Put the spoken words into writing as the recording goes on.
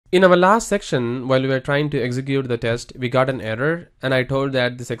In our last section, while we were trying to execute the test, we got an error, and I told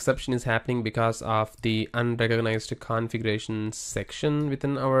that this exception is happening because of the unrecognized configuration section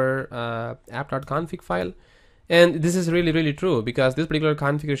within our app.config file. And this is really true, because this particular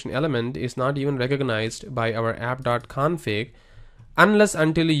configuration element is not even recognized by our app.config unless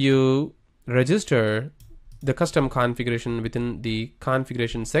until you register the custom configuration within the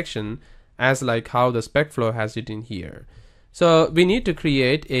configuration section, as like how the spec flow has it in here. So we need to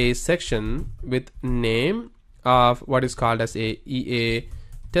create a section with name of what is called as a EA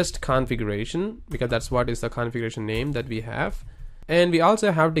test configuration, because that's what is the configuration name that we have. And we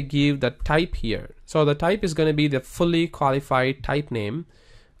also have to give the type here. So the type is going to be the fully qualified type name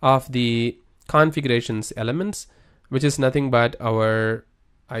of the configurations elements, which is nothing but our,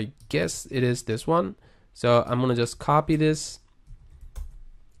 I guess it is this one. So I'm going to just copy this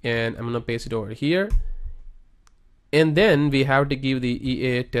and I'm going to paste it over here. And then we have to give the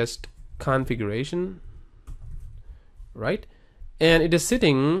EA test configuration, right? And it is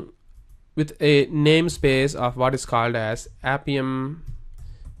sitting with a namespace of what is called as Appium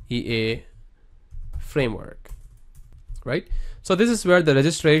EA framework, right? So this is where the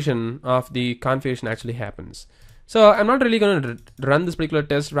registration of the configuration actually happens. So I'm not really going to run this particular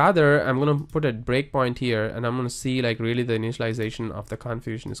test. Rather, I'm going to put a breakpoint here, and I'm going to see like really the initialization of the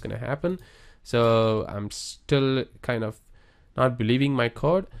configuration is going to happen. So I'm still kind of not believing my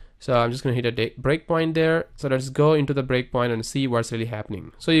code. So I'm just going to hit a breakpoint there. So let's go into the breakpoint and see what's really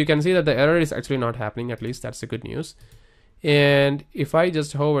happening. So you can see that the error is actually not happening. At least that's the good news. And if I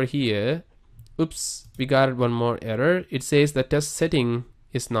just hover here, oops, we got one more error. It says the test setting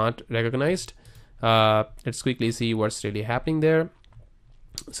is not recognized. Let's quickly see what's really happening there.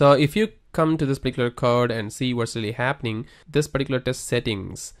 So if you come to this particular code and see what's really happening, this particular test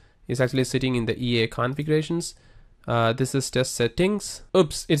settings is actually sitting in the EA configurations. This is test settings.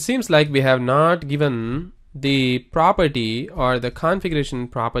 Oops, it seems like we have not given the property or the configuration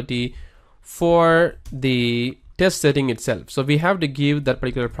property for the test setting itself. So we have to give that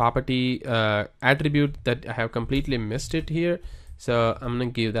particular property attribute that I have completely missed it here. So I'm going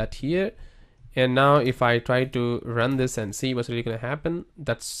to give that here. And now if I try to run this and see what's really going to happen,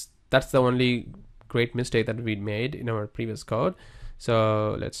 that's the only great mistake that we made in our previous code.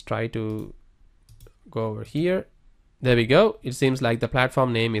 So let's try to go over here. There we go. It seems like the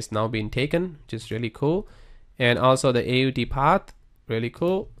platform name is now being taken, which is really cool. And also the AUT path, really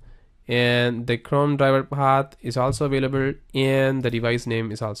cool. And the Chrome driver path is also available, and the device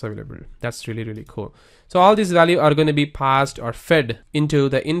name is also available. That's really cool. So all these values are going to be passed or fed into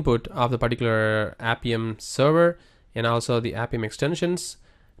the input of the particular Appium server and also the Appium extensions.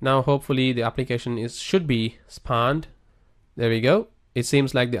 Now hopefully the application should be spawned. There we go. It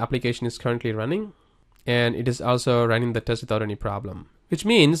seems like the application is currently running, and it is also running the test without any problem, which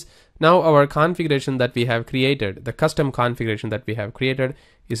means now our configuration that we have created, the custom configuration that we have created,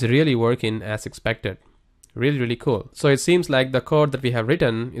 is really working as expected. Really cool. So it seems like the code that we have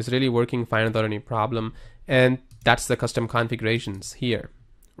written is really working fine without any problem, and that's the custom configurations here,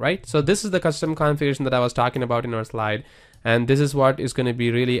 right? So this is the custom configuration that I was talking about in our slide, and this is what is going to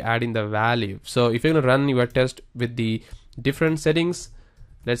be really adding the value. So if you're going to run your test with the different settings,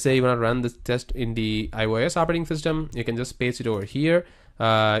 let's say you want to run this test in the iOS operating system, you can just paste it over here.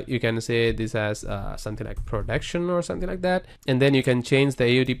 You can say this as something like production or something like that, and then you can change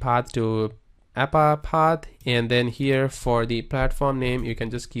the AUT path to Appa path, and then here for the platform name you can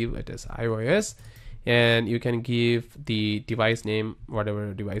just give it as iOS, and you can give the device name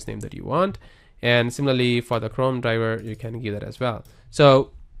whatever device name that you want, and similarly for the Chrome driver you can give that as well.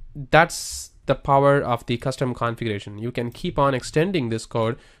 So that's the power of the custom configuration. You can keep on extending this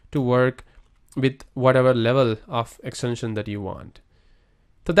code to work with whatever level of extension that you want.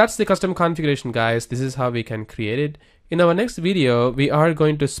 So that's the custom configuration, guys. This is how we can create it. In our next video, we are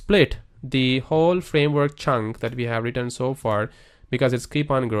going to split the whole framework chunk that we have written so far, because it's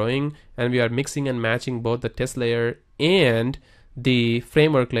keep on growing and we are mixing and matching both the test layer and the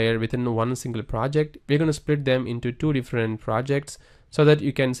framework layer within one single project. We're going to split them into two different projects so that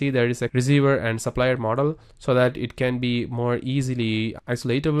you can see there is a receiver and supplier model, so that it can be more easily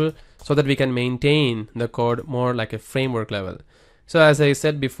isolatable, so that we can maintain the code more like a framework level. So as I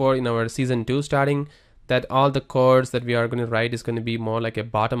said before in our season 2 starting, that all the codes that we are going to write is going to be more like a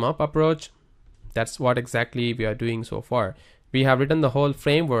bottom-up approach. That's what exactly we are doing so far. We have written the whole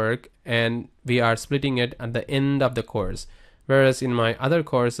framework and we are splitting it at the end of the course. Whereas in my other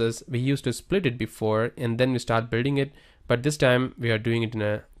courses, we used to split it before and then we start building it. But this time we are doing it in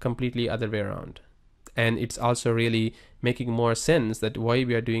a completely other way around. And it's also really making more sense that why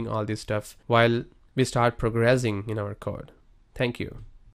we are doing all this stuff while we start progressing in our code. Thank you.